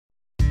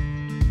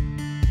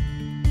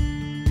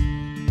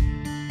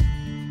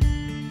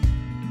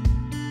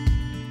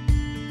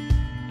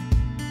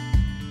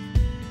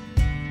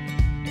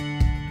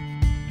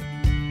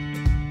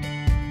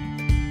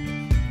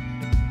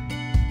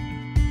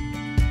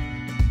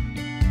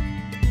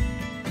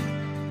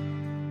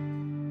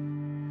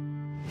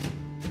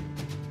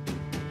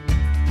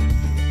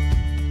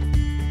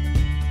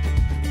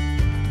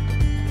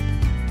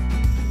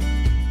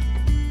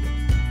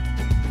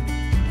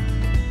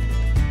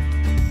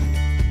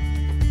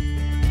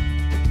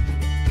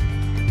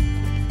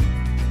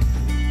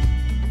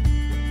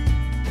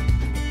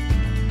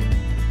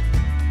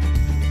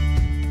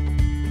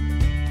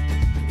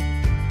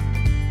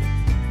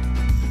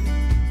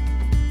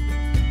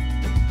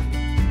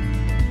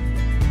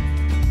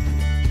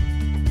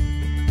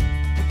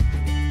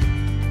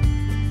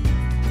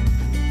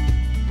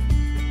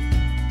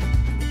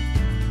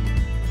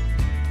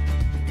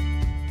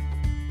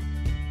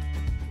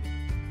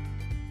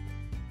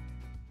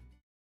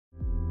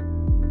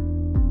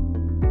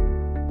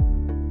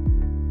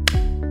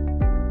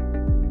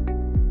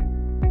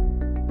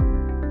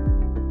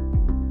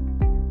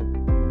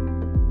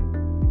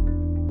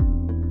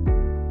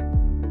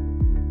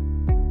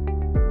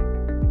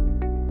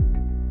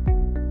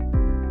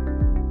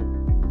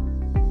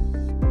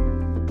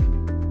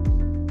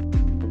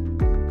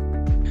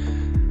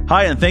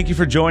Hi, and thank you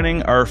for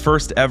joining our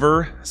first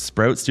ever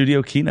Sprout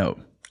Studio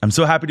Keynote. I'm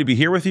so happy to be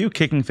here with you,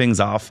 kicking things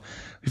off.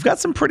 We've got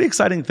some pretty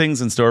exciting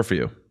things in store for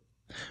you.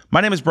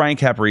 My name is Brian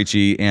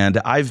Caparici, and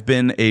I've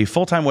been a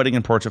full-time wedding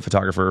and portrait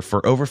photographer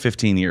for over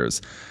 15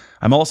 years.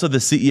 I'm also the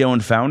CEO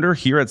and founder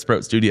here at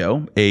Sprout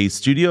Studio, a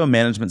studio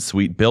management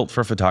suite built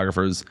for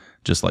photographers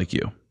just like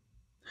you.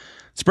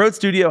 Sprout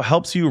Studio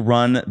helps you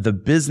run the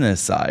business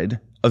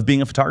side of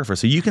being a photographer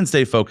so you can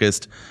stay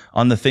focused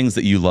on the things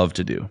that you love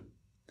to do.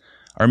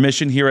 Our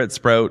mission here at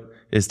Sprout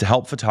is to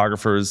help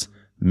photographers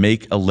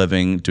make a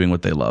living doing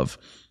what they love.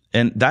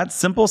 And that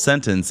simple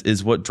sentence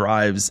is what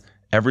drives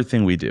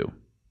everything we do.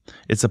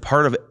 It's a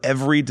part of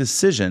every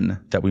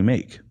decision that we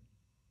make.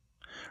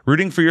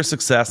 Rooting for your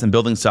success and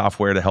building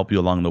software to help you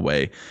along the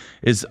way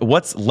is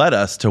what's led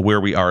us to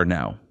where we are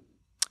now.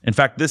 In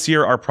fact, this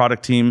year, our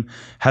product team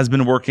has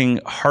been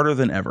working harder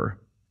than ever.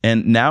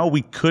 And now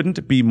we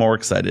couldn't be more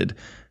excited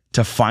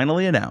to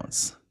finally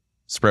announce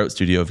Sprout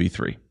Studio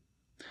V3.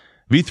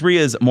 V3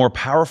 is more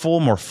powerful,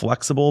 more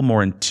flexible,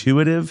 more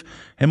intuitive,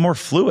 and more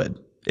fluid.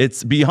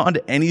 It's beyond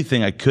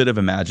anything I could have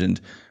imagined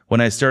when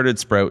I started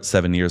Sprout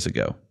 7 years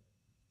ago.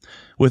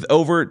 With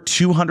over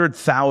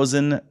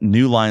 200,000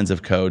 new lines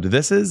of code,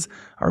 this is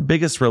our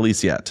biggest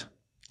release yet.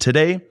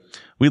 Today,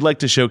 we'd like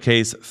to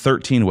showcase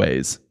 13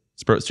 ways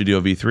Sprout Studio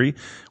V3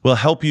 will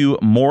help you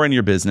more in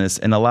your business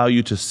and allow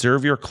you to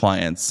serve your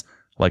clients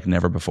like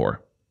never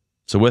before.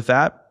 So with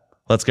that,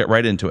 let's get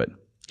right into it.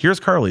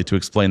 Here's Carly to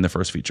explain the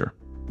first feature.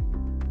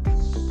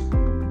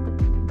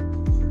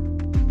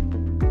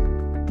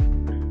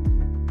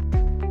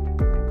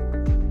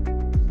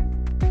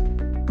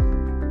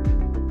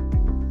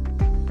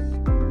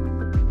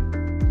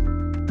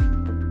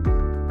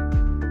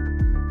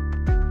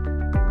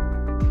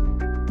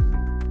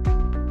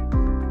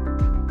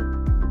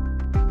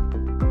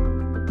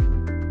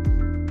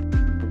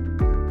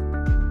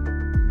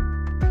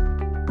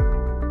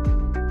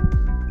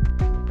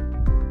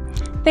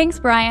 Thanks,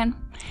 Brian.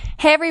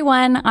 Hey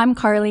everyone, I'm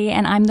Carly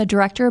and I'm the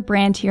Director of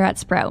Brand here at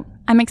Sprout.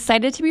 I'm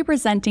excited to be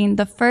presenting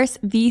the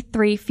first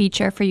V3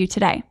 feature for you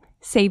today,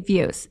 Save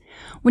Views.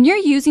 When you're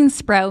using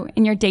Sprout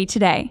in your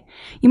day-to-day,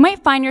 you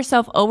might find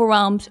yourself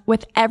overwhelmed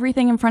with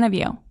everything in front of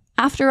you.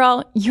 After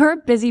all, you're a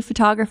busy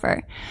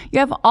photographer. You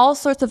have all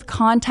sorts of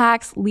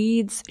contacts,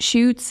 leads,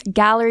 shoots,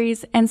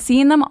 galleries, and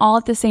seeing them all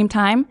at the same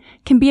time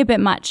can be a bit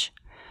much.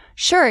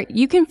 Sure,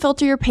 you can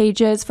filter your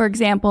pages, for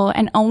example,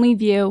 and only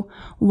view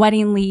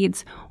wedding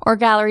leads or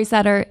galleries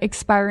that are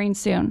expiring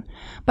soon.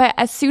 But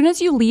as soon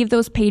as you leave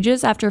those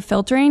pages after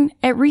filtering,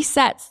 it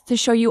resets to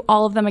show you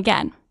all of them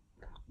again.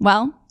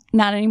 Well,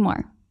 not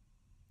anymore.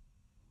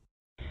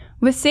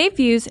 With Save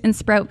Views in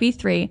Sprout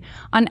V3,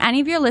 on any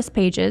of your list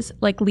pages,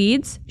 like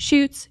leads,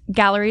 shoots,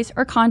 galleries,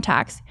 or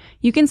contacts,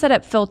 you can set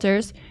up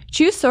filters,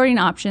 choose sorting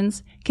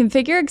options,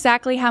 configure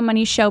exactly how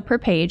many show per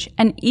page,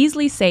 and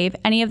easily save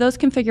any of those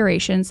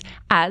configurations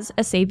as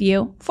a save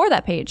view for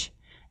that page.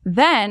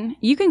 Then,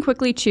 you can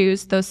quickly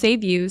choose those save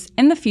views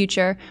in the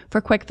future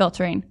for quick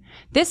filtering.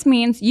 This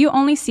means you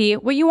only see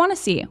what you want to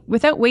see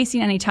without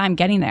wasting any time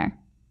getting there.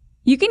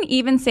 You can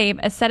even save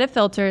a set of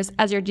filters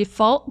as your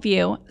default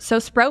view so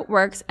Sprout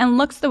works and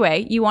looks the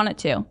way you want it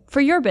to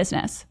for your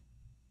business.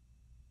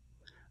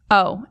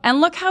 Oh, and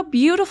look how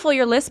beautiful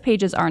your list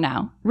pages are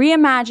now.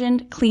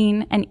 Reimagined,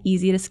 clean, and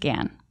easy to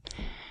scan.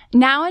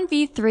 Now in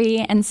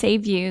V3 and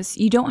Save Views,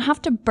 you don't have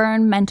to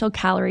burn mental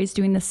calories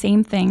doing the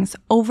same things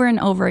over and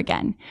over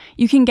again.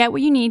 You can get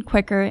what you need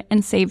quicker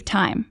and save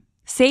time.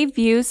 Save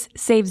Views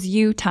saves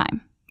you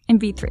time in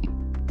V3.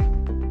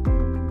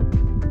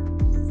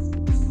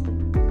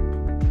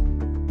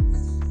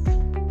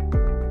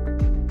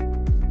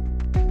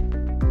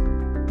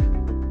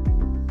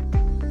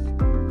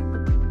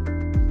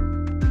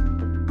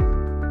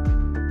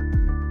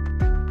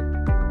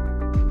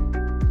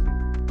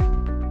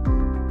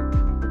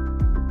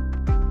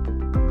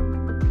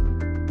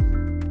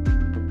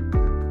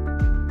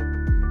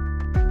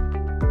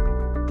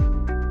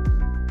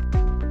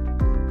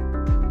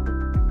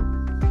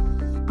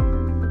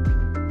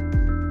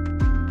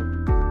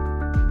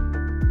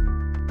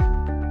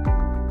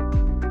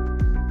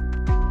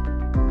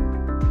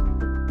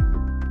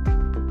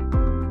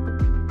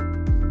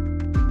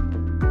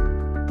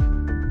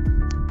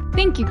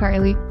 Thank you,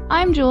 Carly.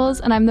 I'm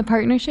Jules, and I'm the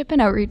Partnership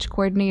and Outreach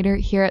Coordinator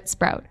here at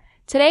Sprout.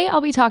 Today, I'll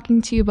be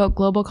talking to you about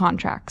global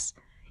contracts.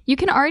 You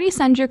can already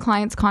send your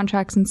clients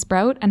contracts in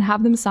Sprout and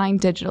have them signed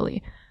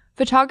digitally.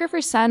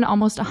 Photographers send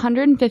almost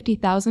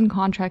 150,000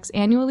 contracts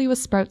annually with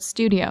Sprout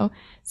Studio,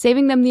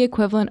 saving them the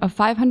equivalent of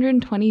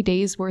 520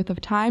 days worth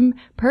of time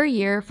per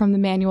year from the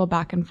manual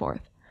back and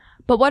forth.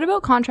 But what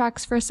about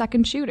contracts for a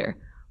second shooter,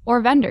 or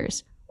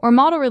vendors, or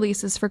model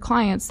releases for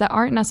clients that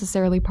aren't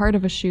necessarily part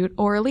of a shoot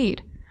or a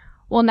lead?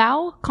 Well,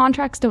 now,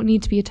 contracts don't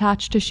need to be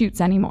attached to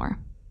shoots anymore.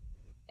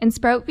 In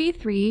Sprout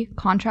V3,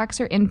 contracts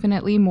are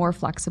infinitely more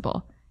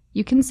flexible.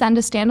 You can send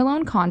a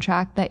standalone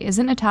contract that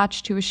isn't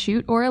attached to a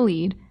shoot or a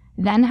lead,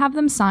 then have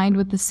them signed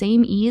with the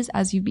same ease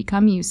as you've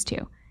become used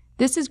to.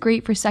 This is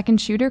great for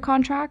second shooter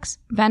contracts,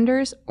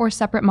 vendors, or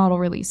separate model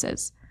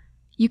releases.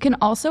 You can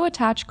also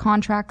attach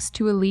contracts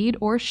to a lead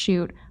or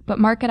shoot, but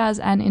mark it as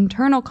an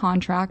internal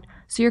contract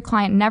so your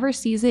client never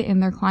sees it in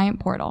their client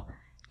portal.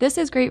 This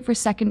is great for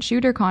second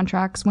shooter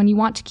contracts when you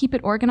want to keep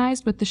it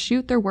organized with the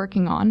shoot they're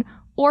working on,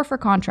 or for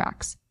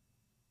contracts.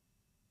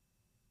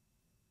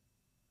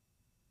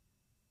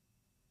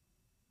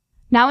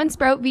 Now in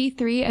Sprout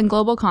V3 and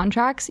global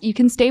contracts, you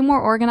can stay more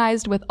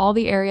organized with all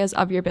the areas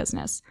of your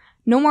business.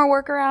 No more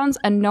workarounds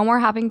and no more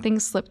having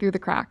things slip through the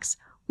cracks.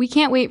 We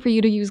can't wait for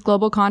you to use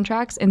global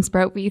contracts in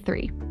Sprout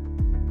V3.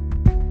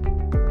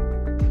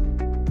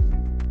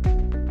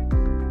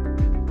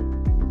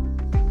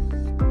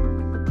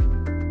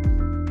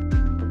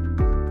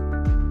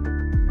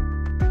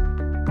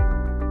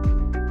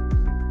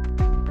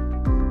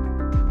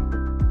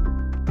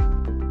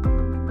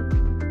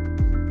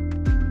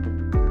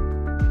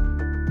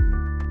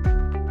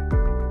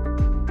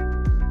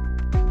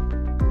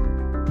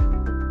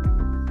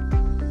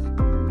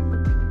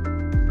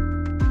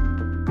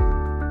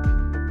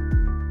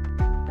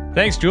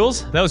 Thanks,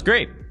 Jules. That was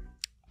great.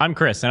 I'm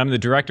Chris, and I'm the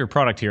Director of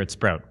Product here at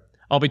Sprout.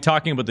 I'll be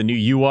talking about the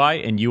new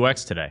UI and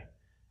UX today.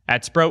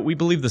 At Sprout, we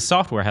believe the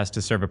software has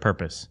to serve a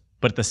purpose,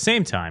 but at the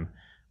same time,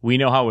 we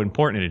know how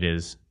important it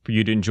is for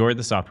you to enjoy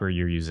the software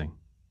you're using.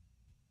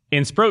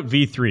 In Sprout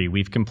V3,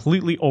 we've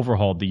completely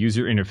overhauled the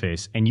user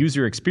interface and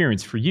user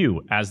experience for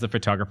you as the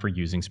photographer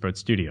using Sprout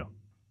Studio.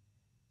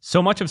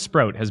 So much of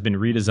Sprout has been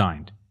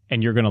redesigned,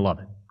 and you're going to love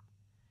it.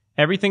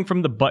 Everything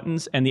from the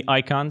buttons and the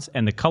icons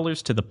and the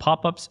colors to the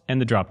pop-ups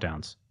and the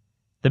drop-downs.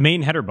 The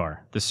main header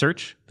bar, the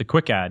search, the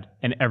quick add,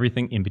 and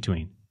everything in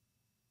between.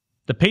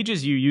 The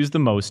pages you use the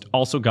most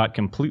also got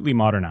completely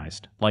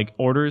modernized, like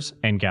orders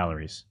and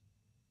galleries.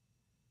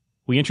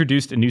 We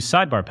introduced a new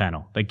sidebar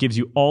panel that gives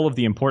you all of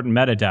the important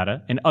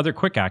metadata and other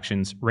quick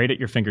actions right at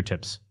your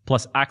fingertips,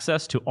 plus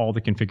access to all the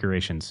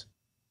configurations.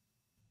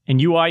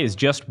 And UI is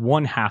just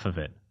one half of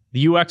it.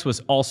 The UX was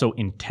also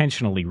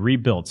intentionally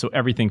rebuilt so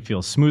everything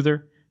feels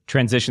smoother,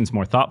 transitions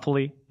more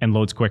thoughtfully, and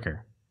loads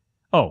quicker.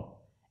 Oh,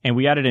 and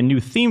we added a new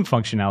theme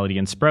functionality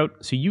in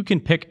Sprout so you can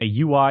pick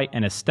a UI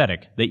and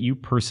aesthetic that you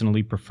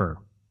personally prefer.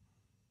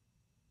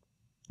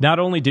 Not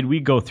only did we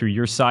go through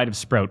your side of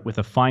Sprout with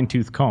a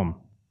fine-tooth comb,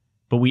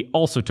 but we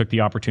also took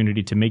the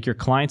opportunity to make your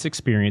client's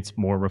experience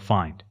more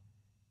refined.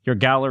 Your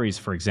galleries,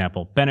 for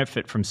example,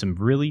 benefit from some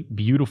really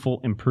beautiful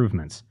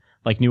improvements,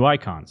 like new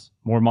icons,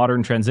 more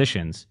modern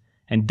transitions,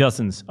 and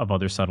dozens of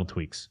other subtle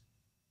tweaks.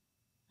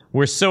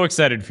 We're so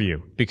excited for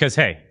you because,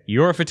 hey,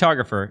 you're a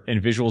photographer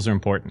and visuals are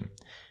important.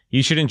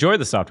 You should enjoy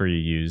the software you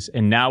use,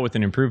 and now with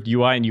an improved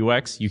UI and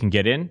UX, you can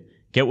get in,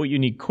 get what you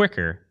need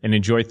quicker, and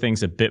enjoy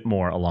things a bit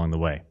more along the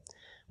way.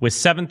 With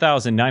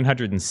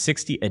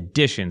 7,960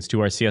 additions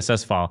to our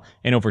CSS file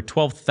and over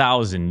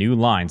 12,000 new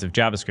lines of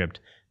JavaScript,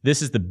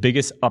 this is the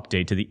biggest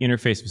update to the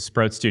interface of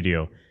Sprout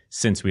Studio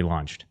since we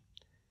launched.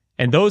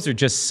 And those are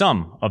just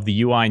some of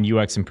the UI and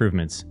UX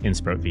improvements in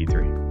Sprout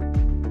V3.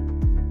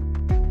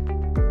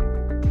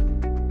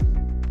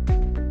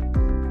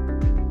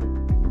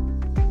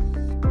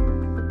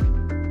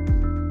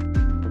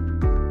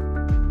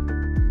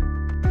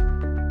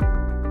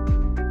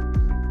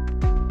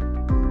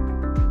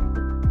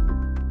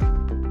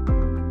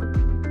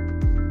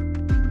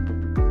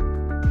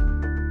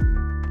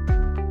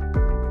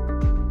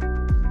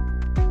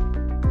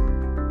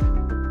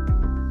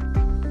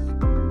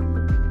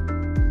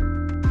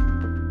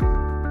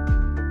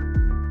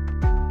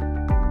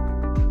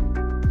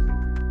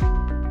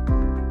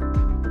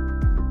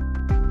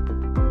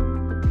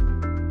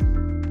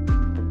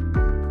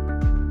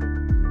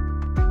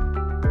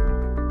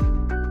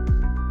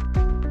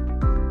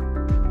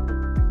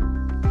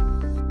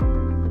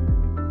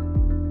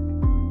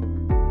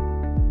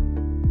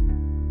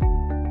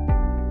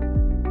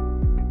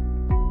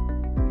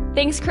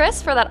 Thanks,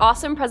 Chris, for that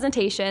awesome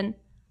presentation.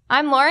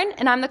 I'm Lauren,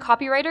 and I'm the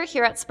copywriter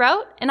here at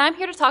Sprout, and I'm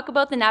here to talk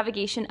about the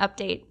navigation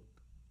update.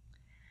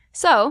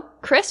 So,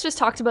 Chris just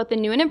talked about the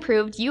new and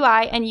improved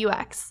UI and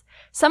UX.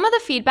 Some of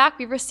the feedback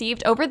we've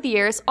received over the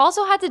years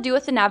also had to do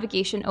with the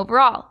navigation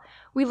overall.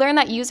 We learned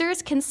that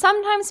users can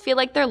sometimes feel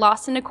like they're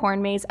lost in a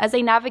corn maze as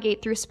they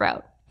navigate through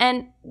Sprout,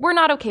 and we're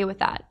not okay with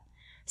that.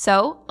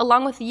 So,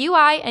 along with the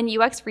UI and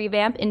UX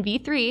revamp in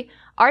V3,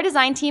 our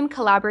design team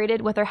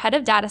collaborated with our head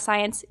of data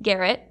science,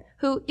 Garrett,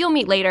 who you'll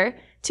meet later,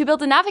 to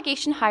build a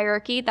navigation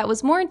hierarchy that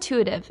was more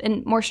intuitive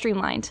and more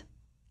streamlined.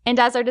 And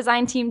as our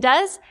design team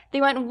does, they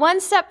went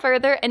one step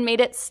further and made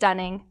it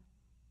stunning.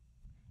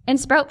 In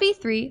Sprout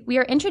V3, we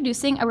are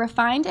introducing a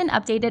refined and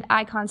updated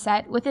icon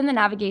set within the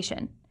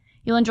navigation.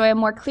 You'll enjoy a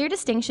more clear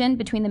distinction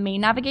between the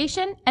main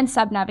navigation and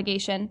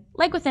sub-navigation,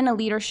 like within a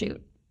lead or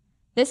shoot.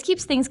 This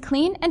keeps things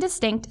clean and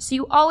distinct so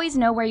you always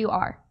know where you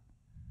are.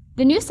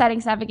 The new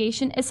settings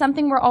navigation is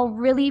something we're all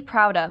really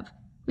proud of.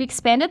 We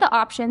expanded the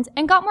options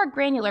and got more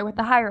granular with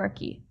the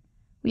hierarchy.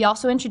 We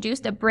also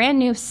introduced a brand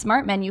new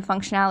Smart Menu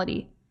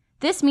functionality.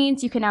 This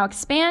means you can now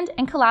expand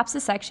and collapse the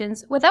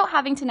sections without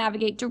having to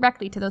navigate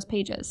directly to those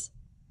pages.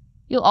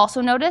 You'll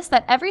also notice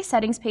that every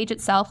settings page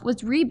itself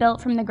was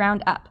rebuilt from the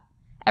ground up.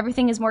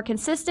 Everything is more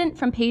consistent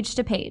from page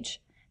to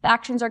page. The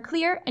actions are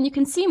clear, and you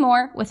can see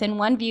more within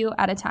one view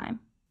at a time.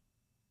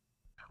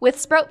 With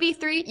Sprout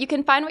v3, you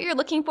can find what you're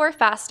looking for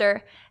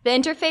faster. The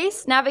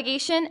interface,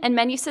 navigation, and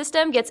menu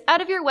system gets out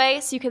of your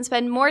way so you can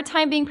spend more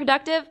time being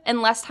productive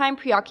and less time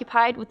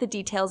preoccupied with the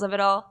details of it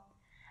all.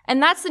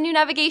 And that's the new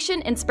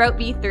navigation in Sprout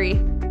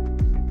v3.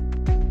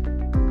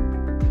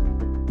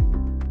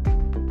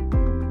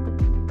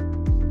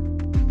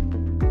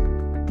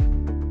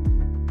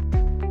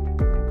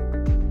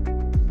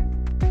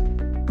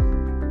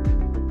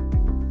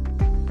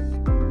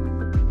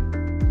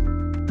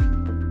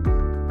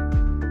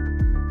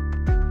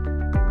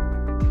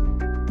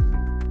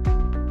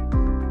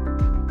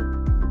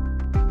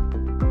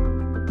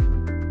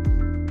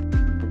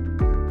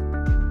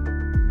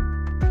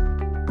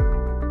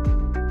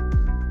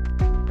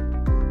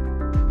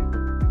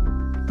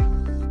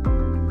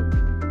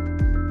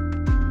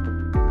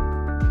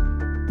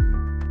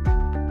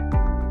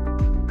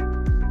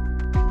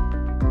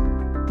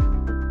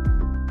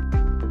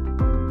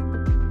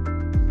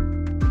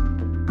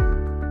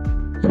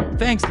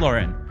 Thanks,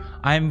 Lauren.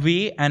 I'm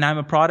V, and I'm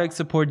a product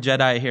support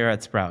Jedi here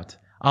at Sprout.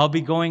 I'll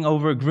be going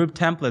over group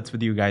templates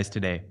with you guys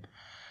today.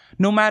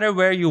 No matter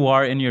where you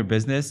are in your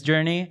business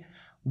journey,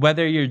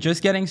 whether you're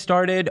just getting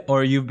started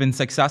or you've been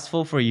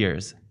successful for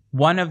years,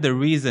 one of the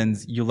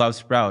reasons you love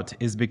Sprout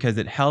is because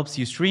it helps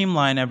you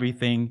streamline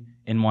everything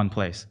in one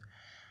place.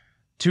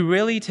 To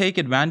really take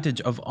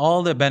advantage of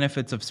all the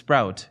benefits of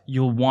Sprout,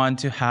 you'll want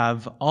to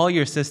have all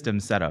your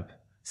systems set up.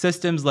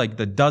 Systems like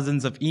the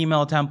dozens of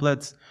email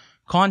templates,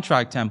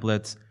 contract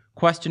templates,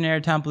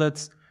 questionnaire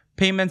templates,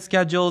 payment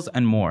schedules,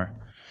 and more.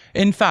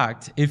 In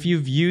fact, if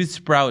you've used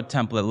Sprout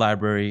Template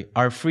Library,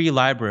 our free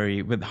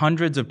library with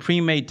hundreds of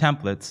pre-made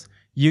templates,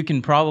 you can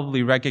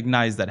probably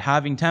recognize that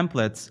having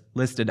templates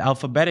listed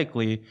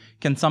alphabetically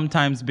can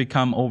sometimes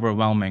become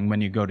overwhelming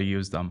when you go to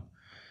use them.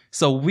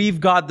 So we've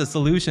got the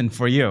solution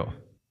for you.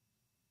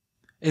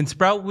 In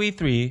Sprout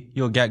v3,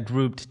 you'll get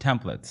grouped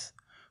templates.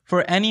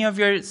 For any of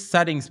your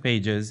settings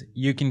pages,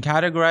 you can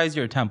categorize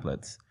your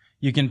templates.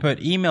 You can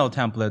put email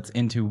templates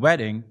into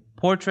wedding,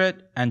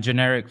 portrait, and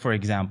generic, for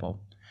example.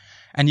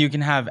 And you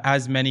can have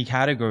as many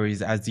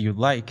categories as you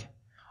like.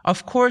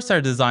 Of course, our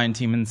design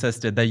team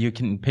insisted that you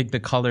can pick the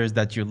colors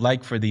that you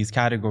like for these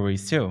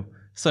categories too.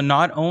 So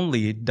not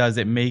only does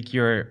it make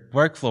your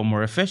workflow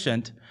more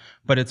efficient,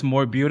 but it's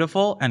more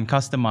beautiful and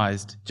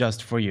customized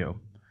just for you.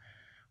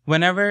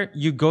 Whenever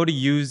you go to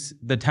use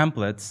the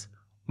templates,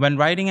 when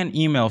writing an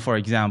email, for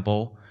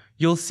example,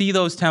 you'll see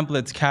those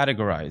templates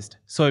categorized,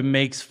 so it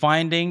makes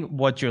finding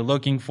what you're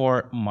looking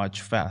for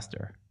much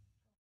faster.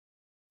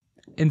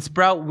 In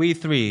Sprout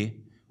v3,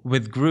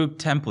 with group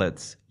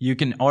templates, you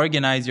can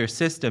organize your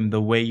system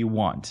the way you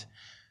want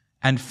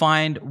and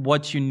find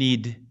what you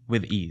need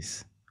with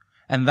ease.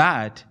 And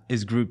that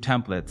is group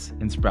templates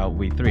in Sprout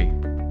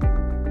v3.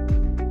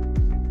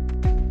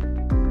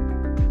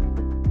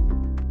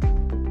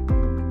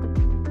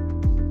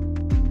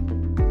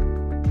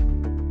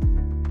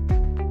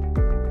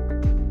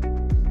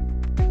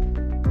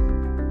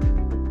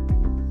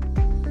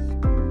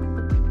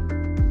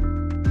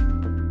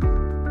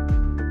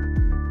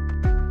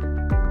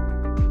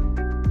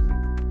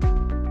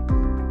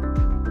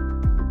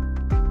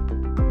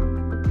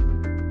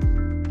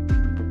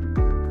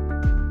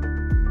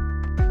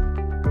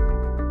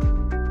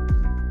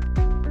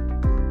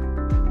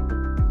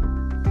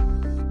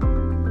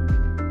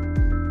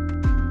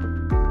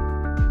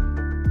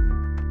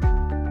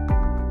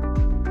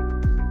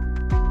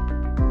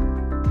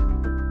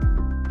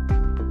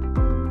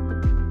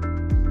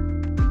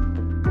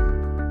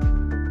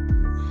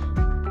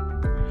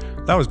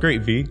 That was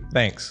great, V.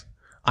 Thanks.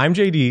 I'm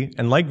JD,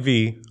 and like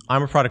V,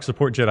 I'm a product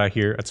support Jedi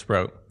here at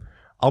Sprout.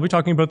 I'll be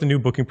talking about the new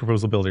booking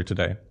proposal builder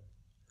today.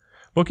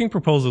 Booking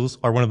proposals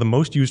are one of the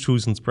most used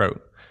tools in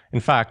Sprout. In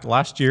fact,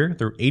 last year,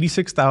 there were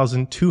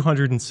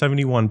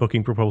 86,271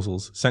 booking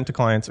proposals sent to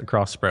clients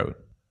across Sprout.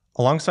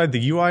 Alongside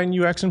the UI and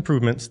UX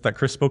improvements that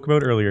Chris spoke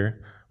about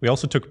earlier, we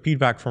also took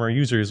feedback from our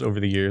users over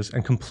the years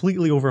and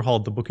completely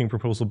overhauled the booking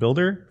proposal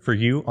builder for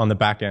you on the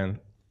back end.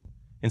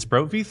 In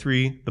Sprout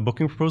v3, the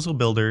booking proposal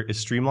builder is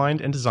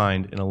streamlined and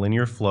designed in a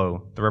linear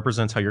flow that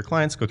represents how your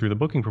clients go through the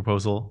booking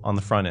proposal on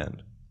the front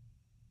end.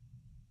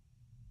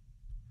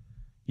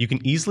 You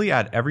can easily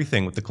add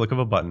everything with the click of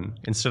a button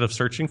instead of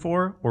searching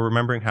for or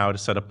remembering how to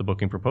set up the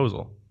booking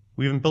proposal.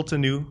 We even built a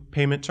new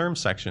payment terms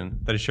section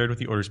that is shared with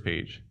the orders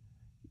page.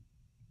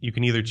 You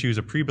can either choose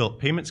a pre-built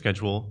payment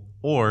schedule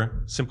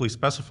or simply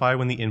specify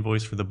when the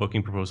invoice for the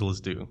booking proposal is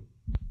due.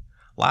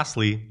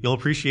 Lastly, you'll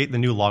appreciate the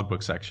new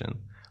logbook section.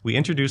 We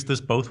introduced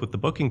this both with the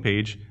booking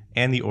page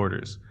and the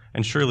orders,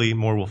 and surely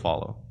more will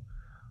follow.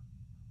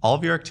 All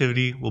of your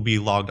activity will be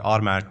logged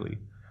automatically,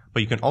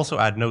 but you can also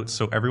add notes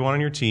so everyone on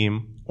your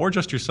team, or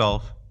just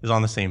yourself, is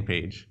on the same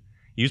page.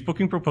 Use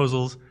booking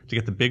proposals to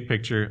get the big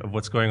picture of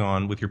what's going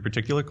on with your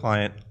particular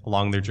client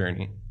along their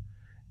journey.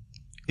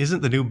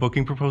 Isn't the new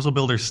booking proposal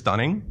builder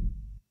stunning?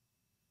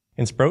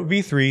 In Sprout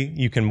v3,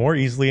 you can more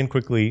easily and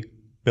quickly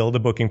build a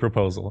booking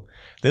proposal.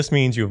 This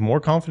means you have more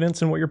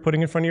confidence in what you're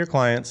putting in front of your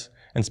clients,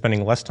 and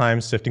spending less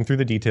time sifting through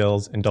the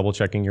details and double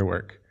checking your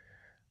work.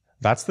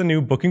 That's the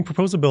new booking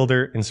proposal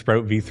builder in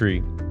Sprout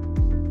v3.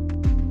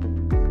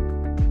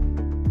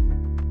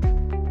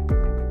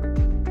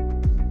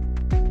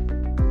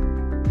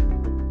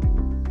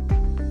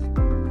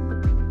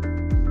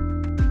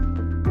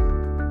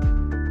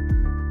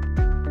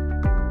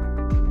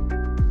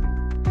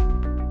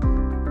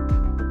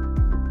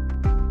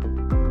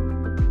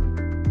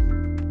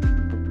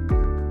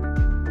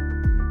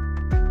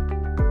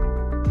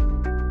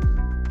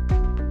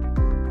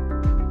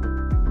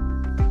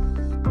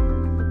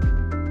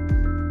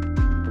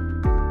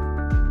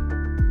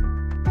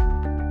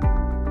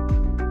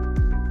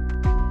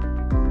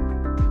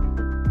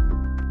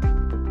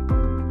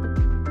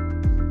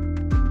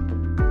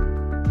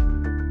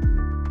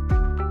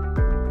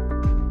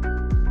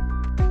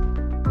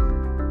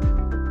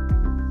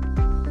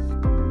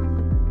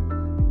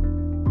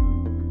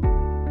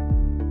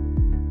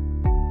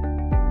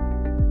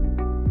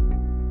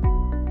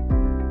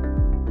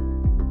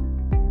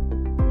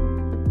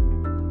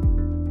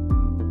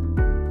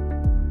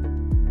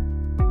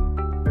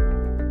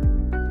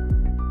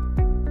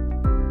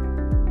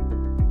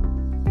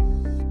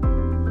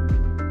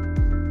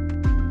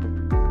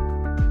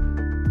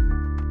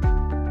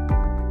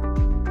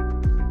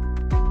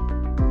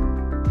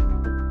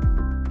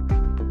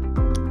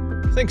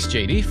 Thanks,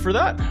 JD, for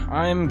that.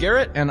 I'm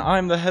Garrett, and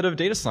I'm the head of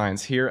data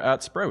science here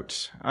at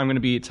Sprout. I'm going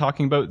to be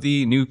talking about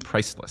the new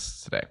price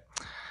lists today.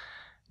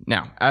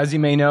 Now, as you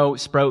may know,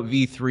 Sprout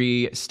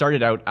v3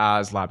 started out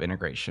as lab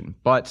integration,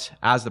 but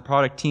as the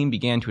product team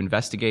began to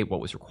investigate what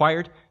was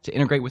required to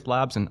integrate with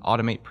labs and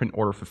automate print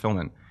order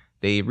fulfillment,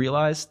 they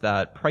realized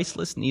that price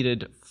lists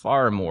needed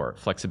far more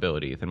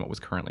flexibility than what was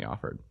currently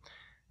offered.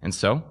 And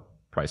so,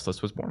 price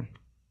list was born.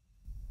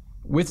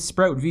 With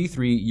Sprout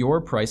v3,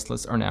 your price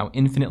lists are now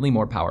infinitely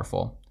more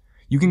powerful.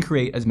 You can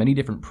create as many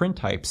different print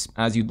types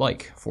as you'd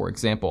like, for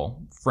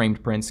example,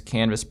 framed prints,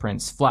 canvas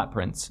prints, flat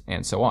prints,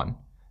 and so on.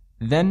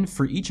 Then,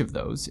 for each of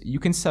those, you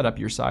can set up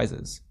your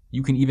sizes.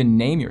 You can even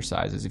name your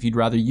sizes if you'd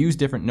rather use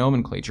different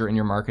nomenclature in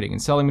your marketing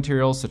and selling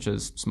materials, such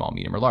as small,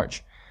 medium, or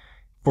large.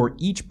 For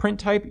each print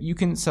type, you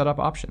can set up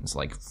options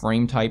like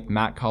frame type,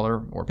 matte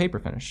color, or paper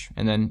finish,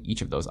 and then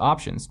each of those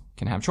options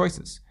can have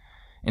choices.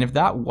 And if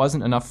that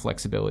wasn't enough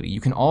flexibility, you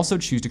can also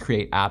choose to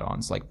create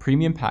add-ons like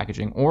premium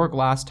packaging or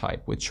glass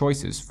type with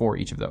choices for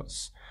each of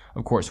those.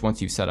 Of course,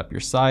 once you've set up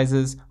your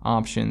sizes,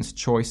 options,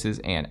 choices,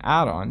 and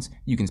add-ons,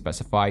 you can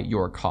specify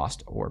your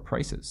cost or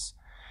prices.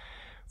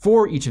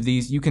 For each of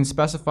these, you can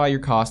specify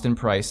your cost and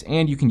price,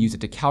 and you can use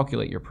it to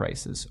calculate your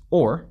prices.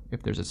 Or,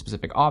 if there's a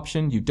specific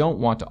option you don't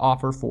want to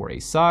offer for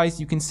a size,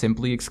 you can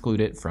simply exclude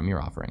it from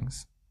your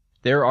offerings.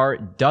 There are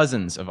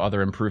dozens of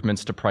other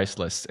improvements to price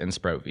lists in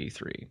Sprout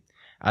v3.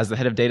 As the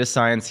head of data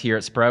science here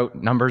at Sprout,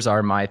 numbers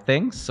are my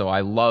thing, so I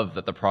love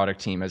that the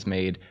product team has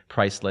made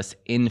price lists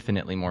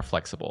infinitely more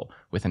flexible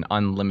with an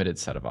unlimited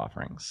set of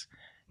offerings.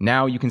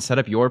 Now you can set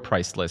up your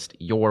price list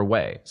your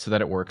way so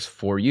that it works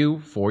for you,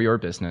 for your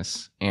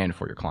business, and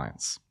for your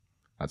clients.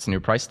 That's the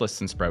new price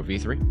lists in Sprout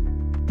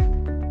v3.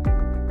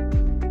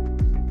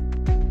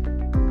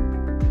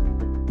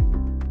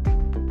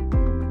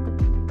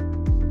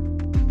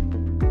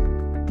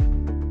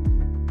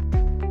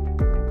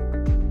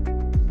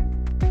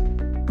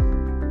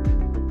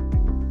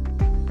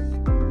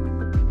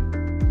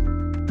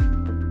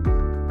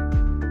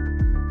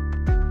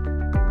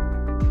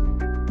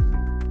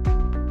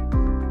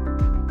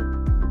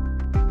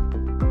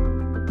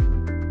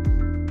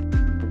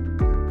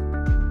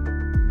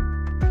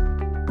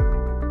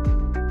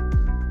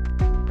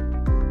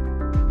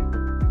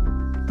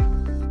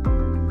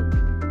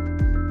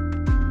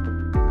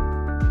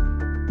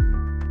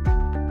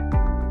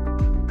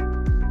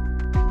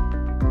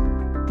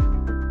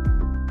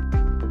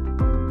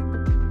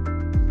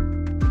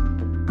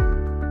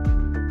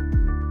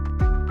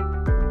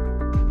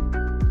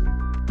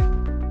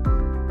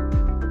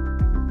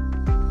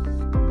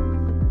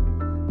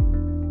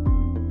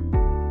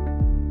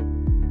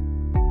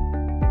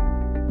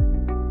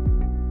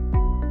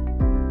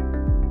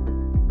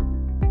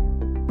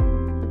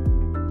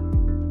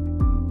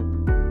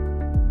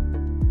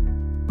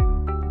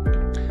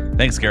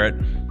 Thanks, Garrett.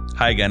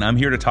 Hi again. I'm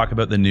here to talk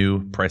about the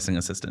new pricing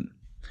assistant.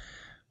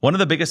 One of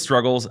the biggest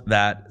struggles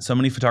that so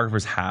many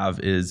photographers have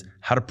is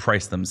how to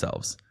price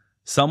themselves.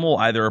 Some will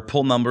either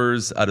pull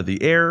numbers out of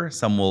the air,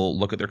 some will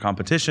look at their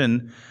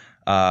competition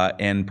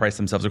and price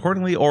themselves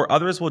accordingly, or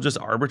others will just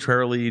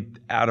arbitrarily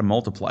add a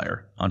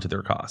multiplier onto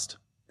their cost.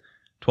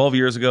 12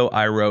 years ago,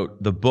 I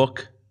wrote the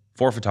book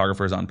for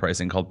photographers on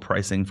pricing called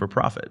Pricing for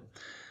Profit.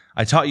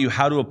 I taught you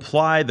how to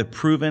apply the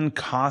proven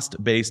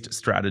cost-based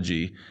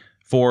strategy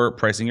for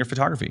pricing your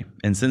photography.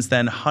 And since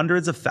then,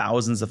 hundreds of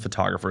thousands of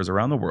photographers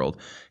around the world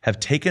have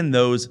taken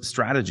those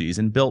strategies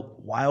and built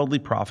wildly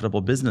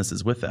profitable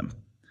businesses with them.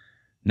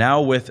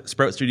 Now with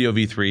Sprout Studio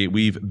v3,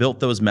 we've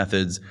built those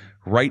methods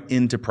right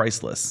into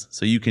price lists,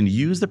 so you can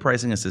use the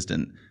pricing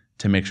assistant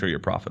to make sure you're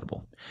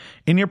profitable.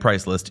 In your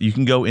price list, you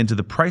can go into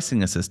the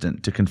pricing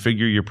assistant to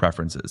configure your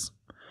preferences.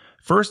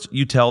 First,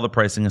 you tell the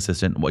pricing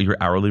assistant what your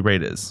hourly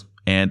rate is.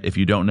 And if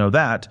you don't know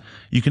that,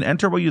 you can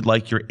enter what you'd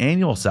like your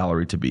annual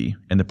salary to be,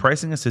 and the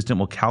pricing assistant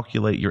will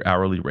calculate your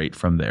hourly rate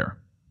from there.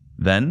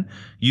 Then,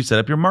 you set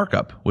up your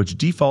markup, which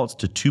defaults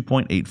to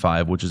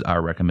 2.85, which is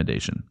our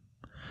recommendation.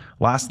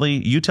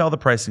 Lastly, you tell the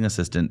pricing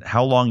assistant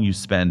how long you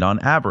spend on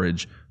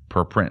average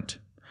per print.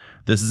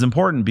 This is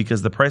important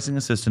because the pricing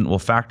assistant will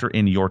factor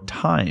in your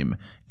time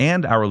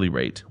and hourly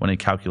rate when it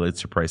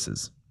calculates your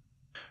prices.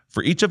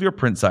 For each of your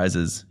print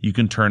sizes, you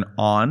can turn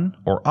on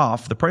or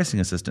off the pricing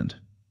assistant.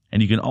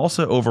 And you can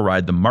also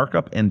override the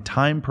markup and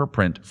time per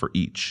print for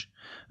each.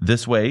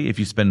 This way, if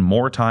you spend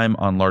more time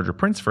on larger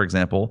prints, for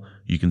example,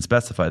 you can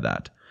specify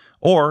that.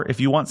 Or if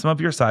you want some of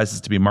your sizes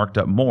to be marked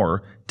up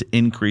more to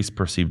increase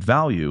perceived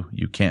value,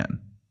 you can.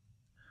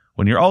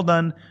 When you're all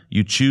done,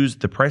 you choose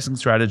the pricing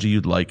strategy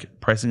you'd like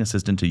Pricing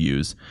Assistant to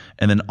use,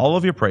 and then all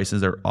of your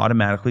prices are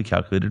automatically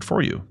calculated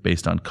for you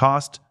based on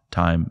cost,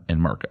 time,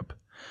 and markup.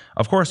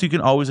 Of course, you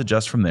can always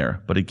adjust from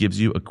there, but it gives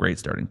you a great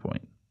starting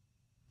point.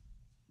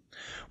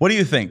 What do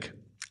you think?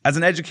 As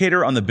an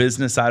educator on the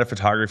business side of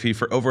photography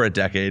for over a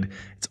decade,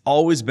 it's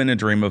always been a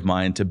dream of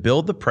mine to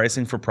build the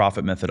pricing for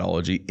profit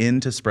methodology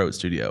into Sprout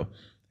Studio.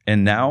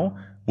 And now,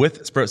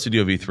 with Sprout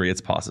Studio V3,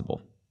 it's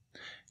possible.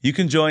 You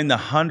can join the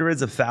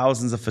hundreds of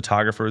thousands of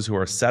photographers who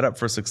are set up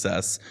for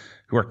success,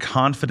 who are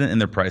confident in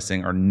their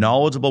pricing, are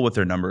knowledgeable with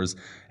their numbers,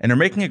 and are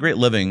making a great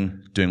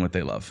living doing what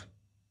they love.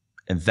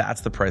 And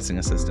that's the Pricing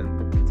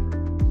Assistant.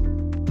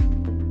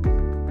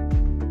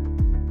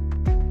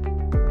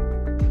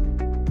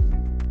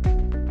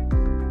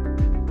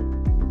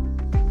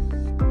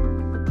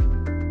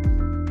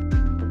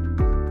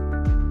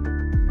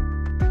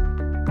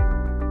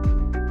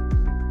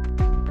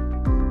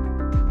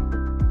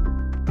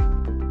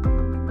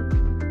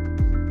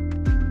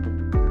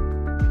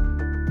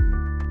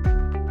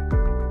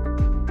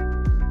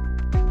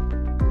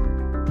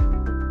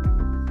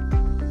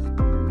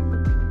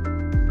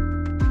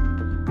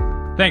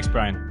 Thanks,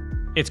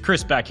 Brian. It's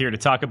Chris back here to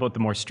talk about the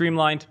more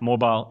streamlined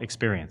mobile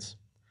experience.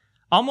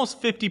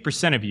 Almost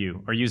 50% of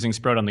you are using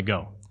Sprout on the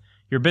go.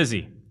 You're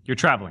busy, you're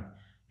traveling,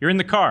 you're in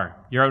the car,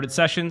 you're out at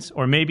sessions,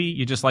 or maybe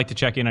you just like to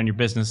check in on your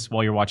business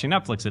while you're watching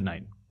Netflix at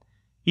night.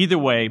 Either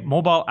way,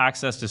 mobile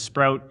access to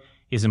Sprout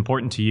is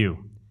important to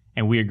you,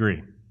 and we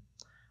agree.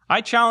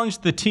 I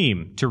challenged the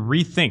team to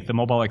rethink the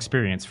mobile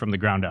experience from the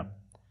ground up.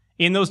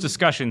 In those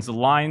discussions, the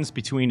lines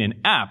between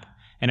an app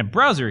and a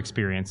browser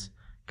experience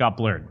got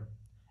blurred.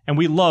 And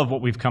we love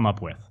what we've come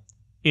up with.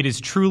 It is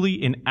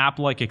truly an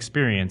app-like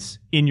experience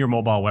in your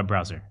mobile web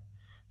browser.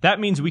 That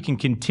means we can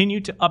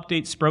continue to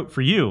update Sprout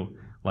for you,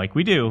 like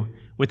we do,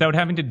 without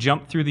having to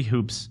jump through the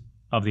hoops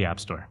of the App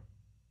Store.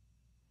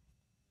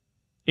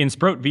 In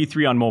Sprout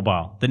V3 on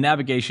mobile, the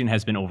navigation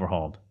has been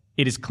overhauled.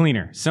 It is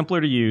cleaner,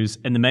 simpler to use,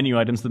 and the menu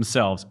items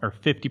themselves are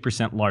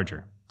 50%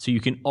 larger, so you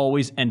can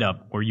always end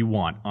up where you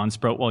want on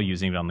Sprout while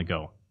using it on the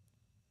go.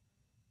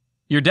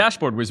 Your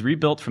dashboard was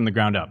rebuilt from the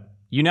ground up.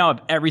 You now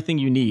have everything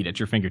you need at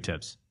your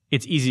fingertips.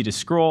 It's easy to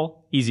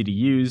scroll, easy to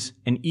use,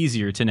 and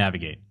easier to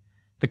navigate.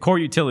 The core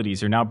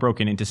utilities are now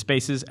broken into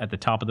spaces at the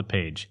top of the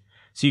page,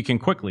 so you can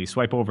quickly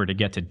swipe over to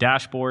get to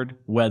Dashboard,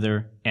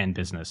 Weather, and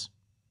Business.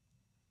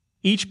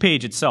 Each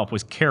page itself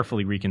was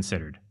carefully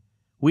reconsidered.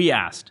 We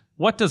asked,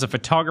 what does a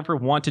photographer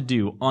want to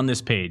do on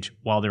this page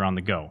while they're on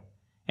the go?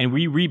 And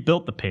we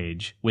rebuilt the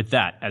page with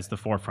that as the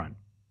forefront.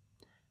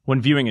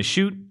 When viewing a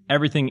shoot,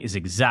 everything is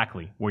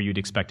exactly where you'd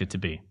expect it to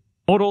be.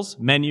 Modals,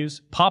 menus,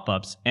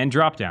 pop-ups, and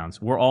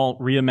drop-downs were all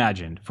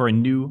reimagined for a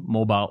new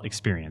mobile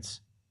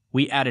experience.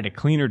 We added a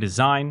cleaner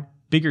design,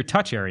 bigger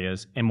touch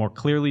areas, and more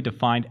clearly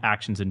defined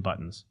actions and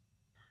buttons.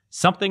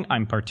 Something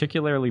I'm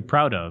particularly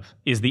proud of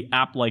is the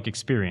app-like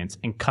experience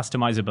and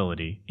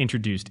customizability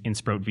introduced in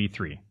Sprout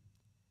V3.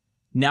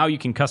 Now you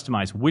can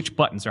customize which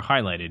buttons are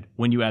highlighted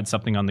when you add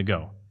something on the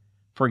go.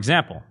 For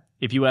example,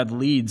 if you add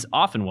leads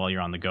often while you're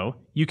on the go,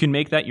 you can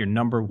make that your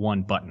number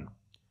one button.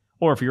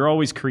 Or if you're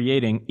always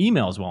creating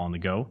emails while on the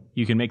go,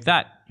 you can make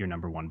that your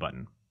number one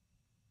button.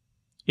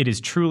 It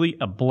is truly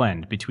a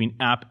blend between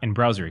app and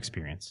browser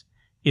experience.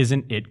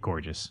 Isn't it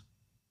gorgeous?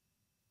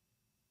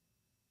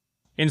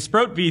 In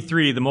Sprout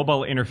V3, the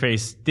mobile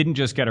interface didn't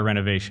just get a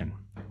renovation.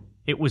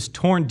 It was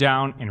torn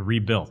down and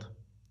rebuilt.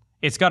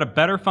 It's got a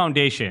better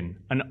foundation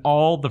and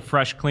all the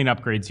fresh, clean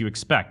upgrades you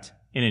expect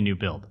in a new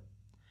build.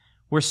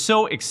 We're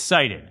so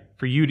excited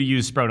for you to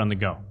use Sprout on the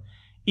go.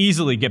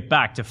 Easily get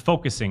back to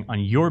focusing on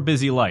your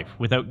busy life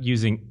without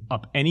using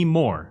up any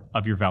more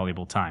of your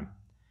valuable time.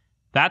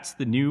 That's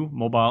the new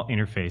mobile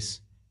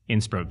interface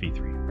in Sprout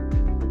V3.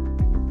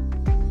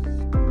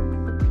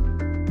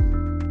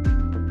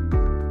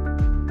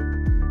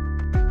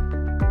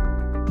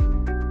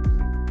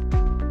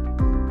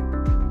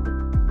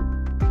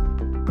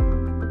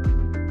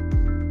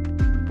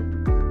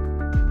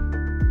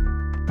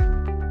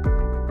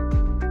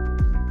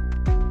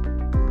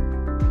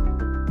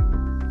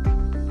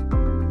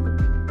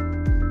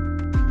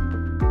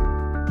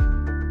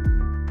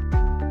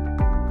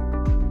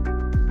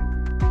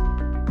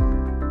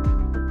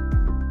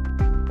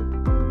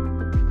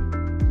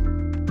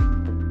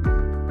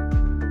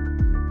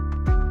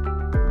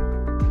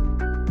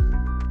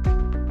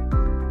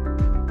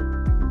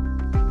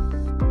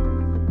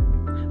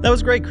 That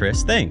was great,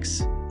 Chris.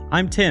 Thanks.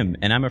 I'm Tim,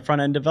 and I'm a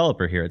front-end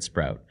developer here at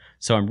Sprout,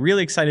 so I'm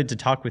really excited to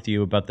talk with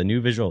you about the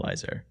new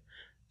visualizer.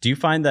 Do you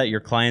find that your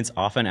clients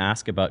often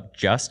ask about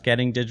just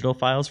getting digital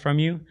files from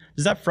you?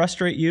 Does that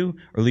frustrate you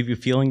or leave you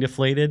feeling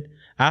deflated?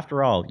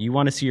 After all, you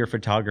want to see your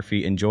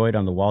photography enjoyed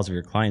on the walls of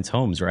your clients'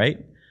 homes, right?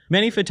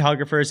 Many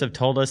photographers have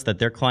told us that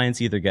their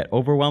clients either get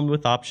overwhelmed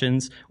with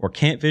options or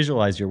can't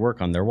visualize your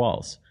work on their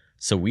walls.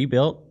 So we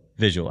built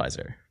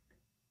Visualizer.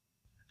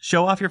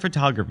 Show off your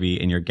photography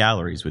in your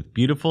galleries with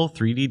beautiful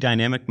 3D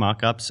dynamic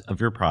mock-ups of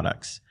your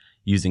products.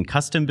 Using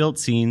custom-built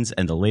scenes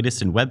and the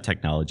latest in web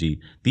technology,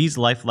 these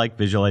lifelike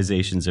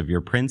visualizations of your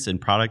prints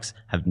and products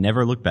have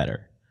never looked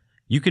better.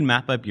 You can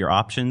map up your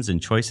options and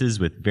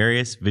choices with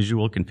various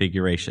visual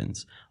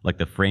configurations, like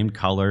the framed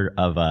color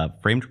of a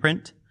framed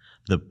print,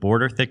 the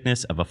border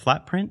thickness of a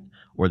flat print,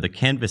 or the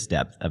canvas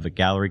depth of a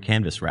gallery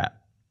canvas wrap.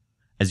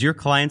 As your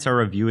clients are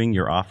reviewing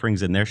your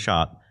offerings in their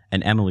shop,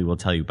 and Emily will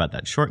tell you about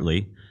that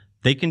shortly,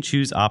 they can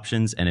choose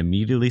options and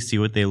immediately see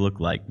what they look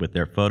like with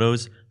their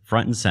photos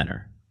front and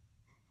center.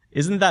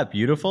 Isn't that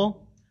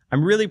beautiful?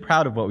 I'm really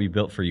proud of what we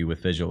built for you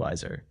with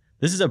Visualizer.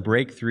 This is a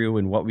breakthrough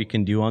in what we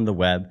can do on the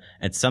web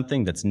and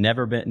something that's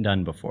never been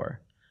done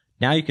before.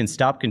 Now you can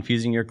stop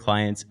confusing your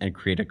clients and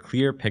create a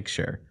clear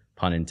picture,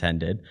 pun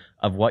intended,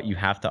 of what you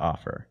have to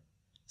offer.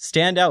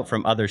 Stand out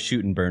from other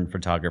shoot and burn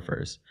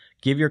photographers.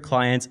 Give your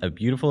clients a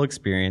beautiful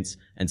experience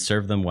and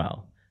serve them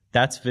well.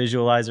 That's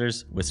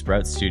Visualizers with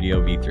Sprout Studio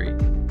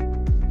V3.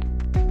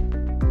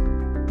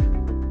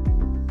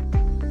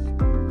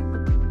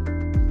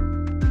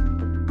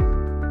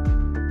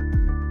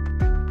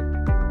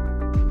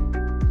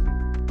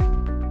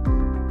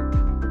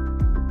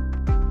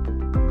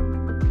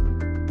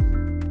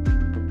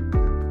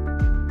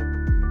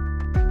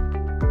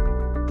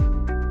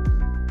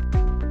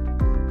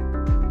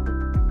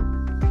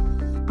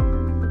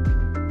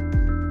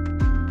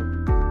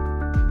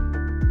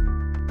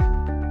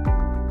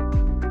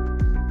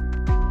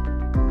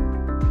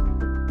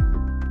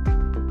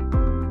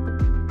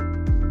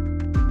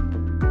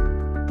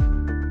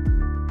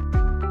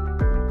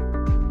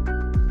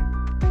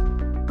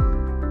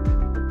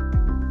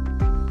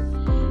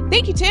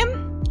 Thank you,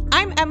 Tim.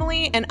 I'm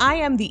Emily, and I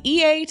am the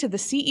EA to the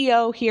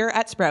CEO here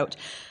at Sprout,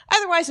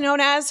 otherwise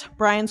known as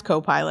Brian's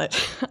co-pilot.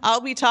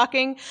 I'll be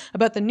talking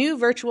about the new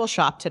virtual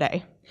shop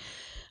today.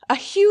 A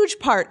huge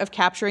part of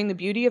capturing the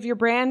beauty of your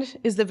brand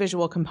is the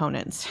visual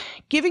components.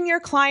 Giving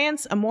your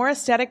clients a more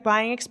aesthetic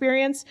buying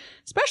experience,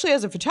 especially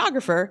as a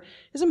photographer,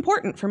 is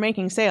important for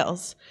making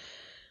sales.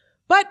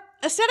 But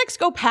aesthetics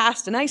go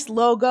past a nice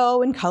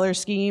logo and color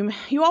scheme.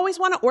 You always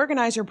want to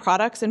organize your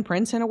products and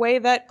prints in a way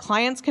that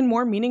clients can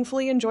more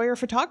meaningfully enjoy your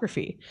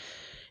photography.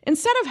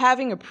 Instead of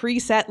having a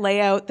preset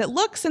layout that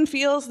looks and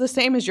feels the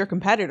same as your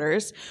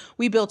competitors,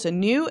 we built a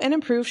new and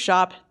improved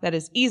shop that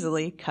is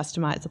easily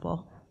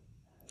customizable.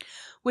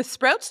 With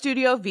Sprout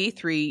Studio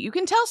V3, you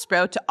can tell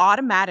Sprout to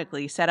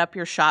automatically set up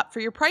your shop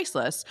for your price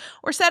list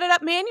or set it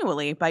up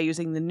manually by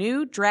using the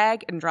new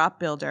drag and drop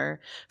builder.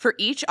 For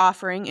each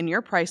offering in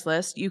your price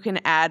list, you can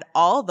add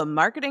all the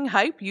marketing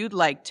hype you'd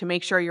like to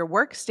make sure your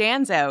work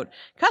stands out,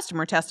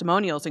 customer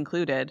testimonials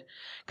included.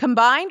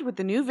 Combined with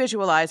the new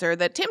visualizer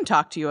that Tim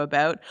talked to you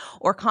about,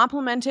 or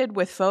complemented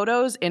with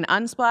photos in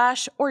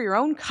Unsplash or your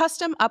own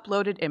custom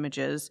uploaded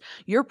images,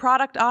 your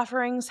product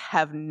offerings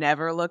have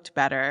never looked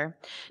better.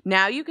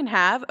 Now you can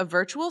have a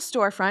virtual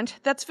storefront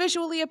that's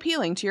visually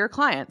appealing to your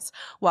clients,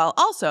 while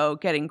also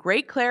getting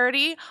great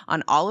clarity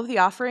on all of the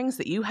offerings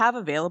that you have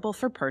available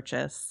for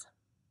purchase.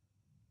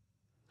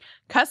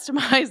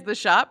 Customize the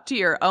shop to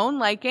your own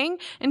liking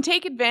and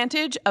take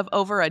advantage of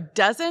over a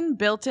dozen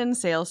built-in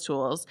sales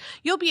tools.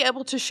 You'll be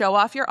able to show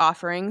off your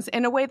offerings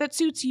in a way that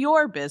suits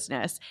your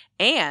business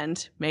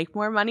and make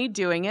more money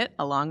doing it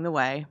along the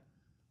way.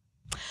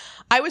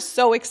 I was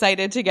so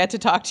excited to get to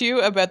talk to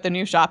you about the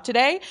new shop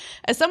today.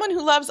 As someone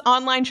who loves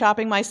online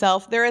shopping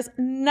myself, there is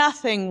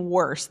nothing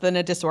worse than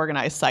a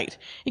disorganized site.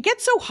 It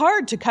gets so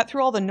hard to cut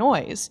through all the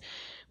noise.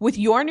 With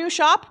your new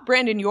shop,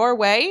 brand in your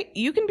way,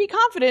 you can be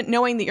confident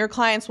knowing that your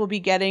clients will be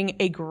getting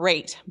a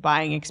great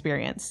buying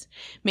experience.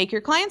 Make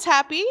your clients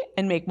happy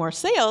and make more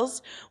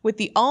sales with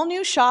the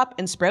all-new shop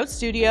in Sprout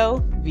Studio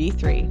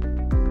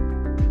V3.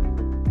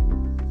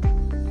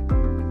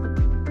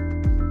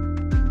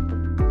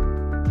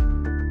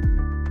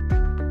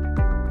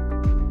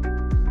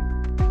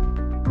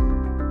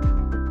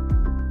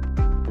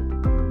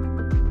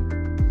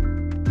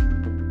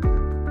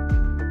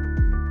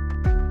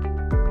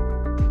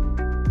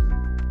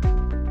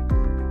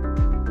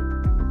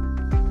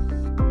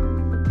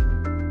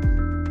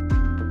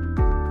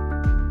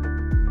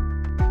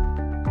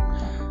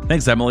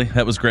 Thanks, Emily.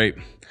 That was great.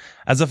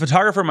 As a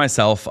photographer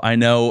myself, I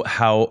know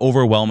how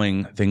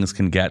overwhelming things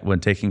can get when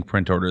taking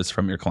print orders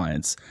from your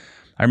clients.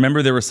 I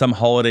remember there were some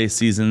holiday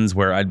seasons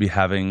where I'd be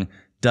having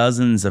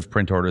dozens of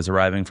print orders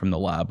arriving from the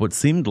lab, what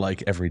seemed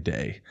like every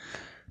day.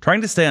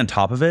 Trying to stay on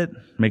top of it,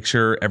 make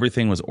sure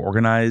everything was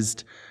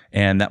organized,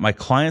 and that my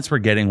clients were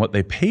getting what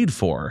they paid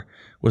for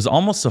was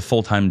almost a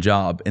full-time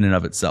job in and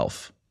of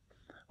itself.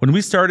 When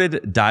we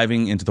started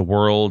diving into the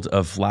world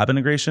of lab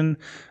integration,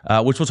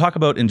 which we'll talk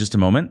about in just a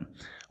moment,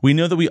 we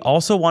know that we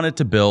also wanted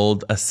to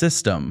build a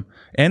system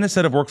and a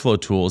set of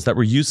workflow tools that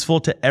were useful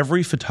to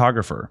every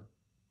photographer,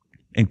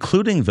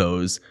 including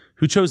those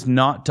who chose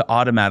not to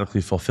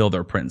automatically fulfill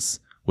their prints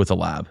with a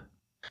lab.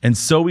 And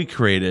so we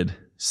created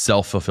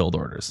self-fulfilled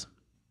orders.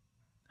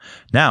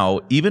 Now,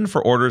 even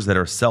for orders that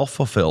are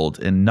self-fulfilled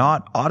and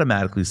not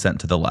automatically sent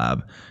to the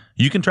lab,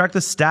 you can track the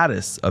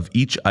status of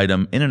each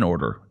item in an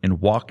order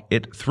and walk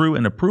it through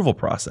an approval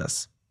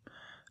process.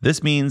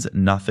 This means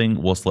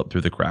nothing will slip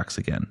through the cracks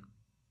again.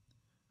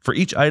 For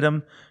each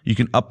item, you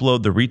can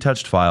upload the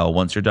retouched file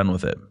once you're done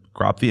with it,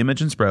 crop the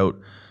image in Sprout,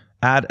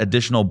 add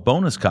additional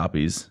bonus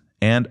copies,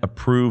 and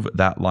approve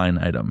that line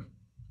item.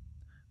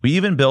 We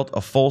even built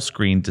a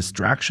full-screen,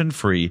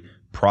 distraction-free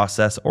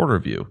process order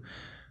view,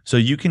 so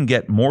you can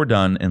get more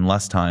done in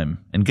less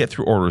time and get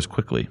through orders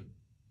quickly.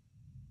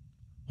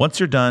 Once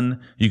you're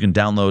done, you can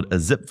download a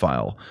zip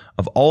file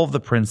of all of the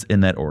prints in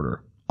that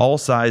order, all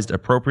sized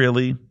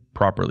appropriately,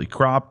 properly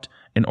cropped,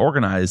 and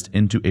organized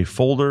into a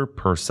folder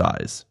per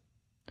size.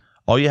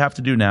 All you have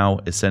to do now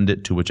is send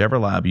it to whichever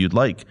lab you'd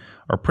like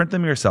or print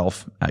them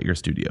yourself at your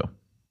studio.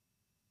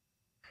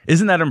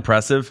 Isn't that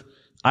impressive?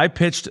 I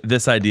pitched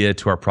this idea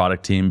to our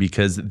product team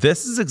because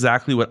this is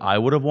exactly what I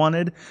would have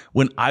wanted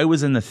when I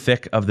was in the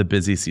thick of the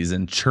busy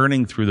season,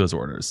 churning through those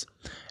orders.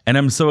 And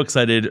I'm so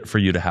excited for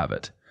you to have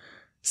it.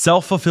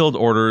 Self-fulfilled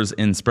orders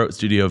in Sprout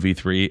Studio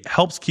V3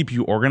 helps keep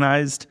you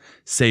organized,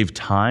 save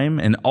time,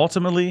 and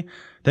ultimately,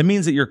 that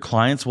means that your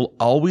clients will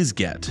always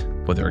get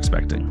what they're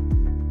expecting.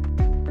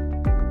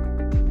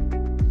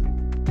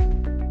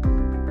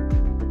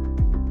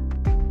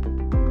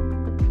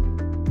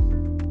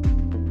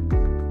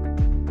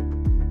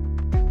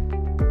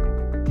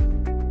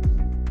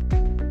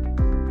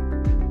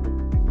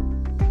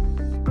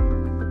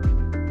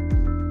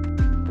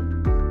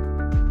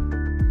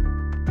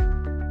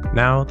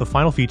 Now, the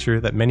final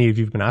feature that many of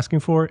you have been asking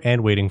for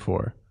and waiting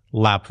for,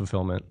 lab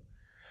fulfillment.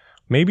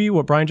 Maybe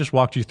what Brian just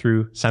walked you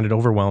through sounded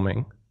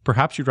overwhelming.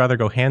 Perhaps you'd rather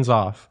go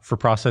hands-off for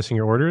processing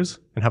your orders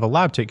and have a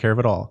lab take care of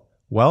it all.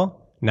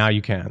 Well, now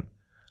you can.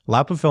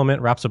 Lab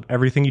fulfillment wraps up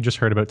everything you just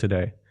heard about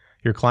today.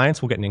 Your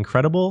clients will get an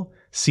incredible,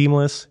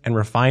 seamless, and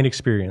refined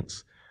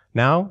experience.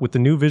 Now, with the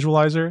new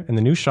visualizer and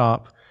the new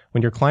shop,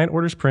 when your client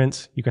orders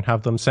prints, you can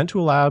have them sent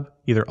to a lab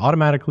either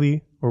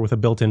automatically or with a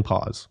built-in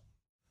pause.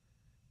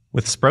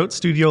 With Sprout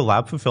Studio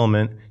Lab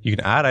Fulfillment, you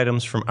can add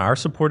items from our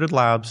supported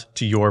labs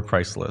to your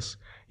price list.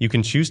 You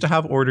can choose to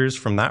have orders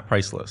from that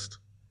price list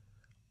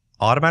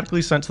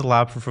automatically sent to the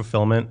lab for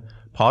fulfillment,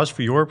 pause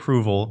for your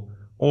approval,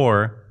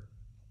 or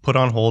put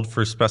on hold for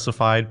a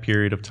specified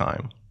period of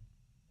time.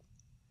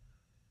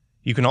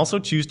 You can also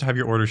choose to have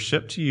your orders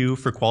shipped to you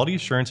for quality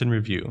assurance and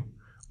review,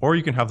 or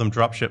you can have them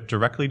drop shipped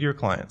directly to your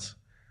clients.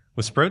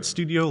 With Sprout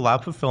Studio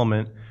Lab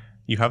Fulfillment,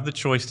 you have the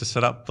choice to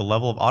set up the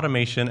level of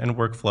automation and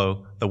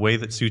workflow the way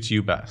that suits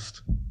you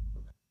best.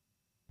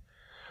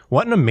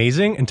 What an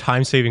amazing and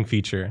time-saving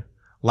feature.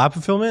 Lab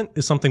fulfillment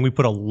is something we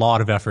put a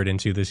lot of effort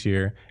into this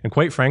year, and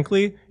quite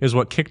frankly, is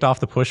what kicked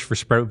off the push for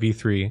Sprout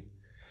V3.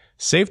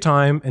 Save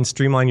time and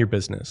streamline your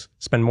business.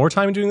 Spend more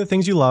time doing the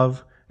things you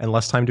love and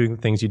less time doing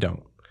the things you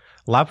don't.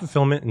 Lab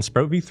fulfillment in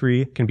Sprout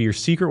V3 can be your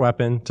secret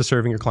weapon to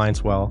serving your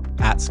clients well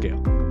at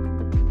scale.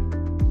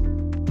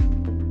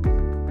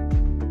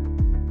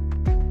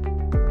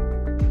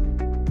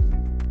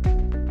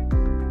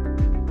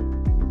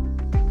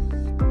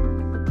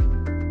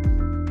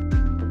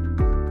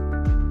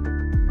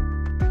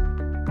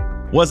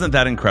 Wasn't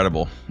that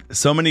incredible?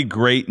 So many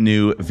great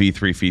new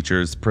V3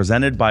 features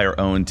presented by our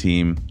own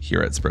team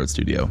here at Sprout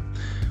Studio.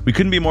 We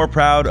couldn't be more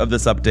proud of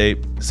this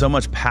update. So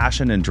much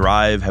passion and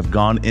drive have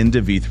gone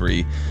into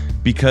V3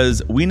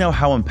 because we know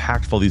how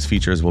impactful these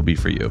features will be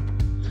for you.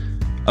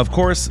 Of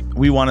course,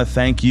 we want to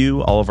thank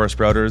you, all of our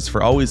Sprouters,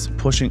 for always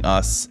pushing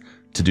us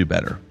to do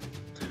better.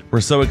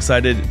 We're so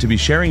excited to be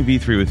sharing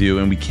V3 with you,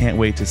 and we can't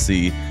wait to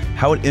see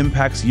how it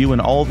impacts you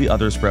and all the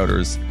other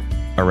Sprouters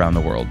around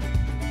the world.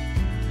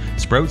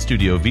 Sprout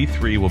Studio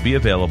V3 will be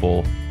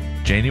available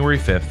January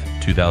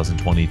 5th,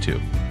 2022.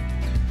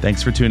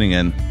 Thanks for tuning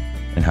in,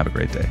 and have a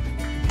great day.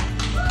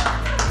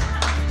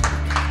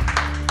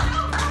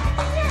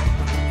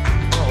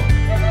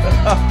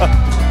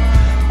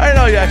 I didn't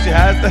know you actually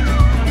had that.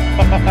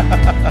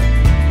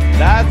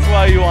 That's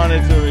why you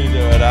wanted to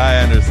redo it.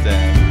 I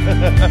understand.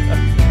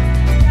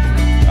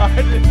 I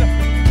didn't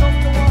know.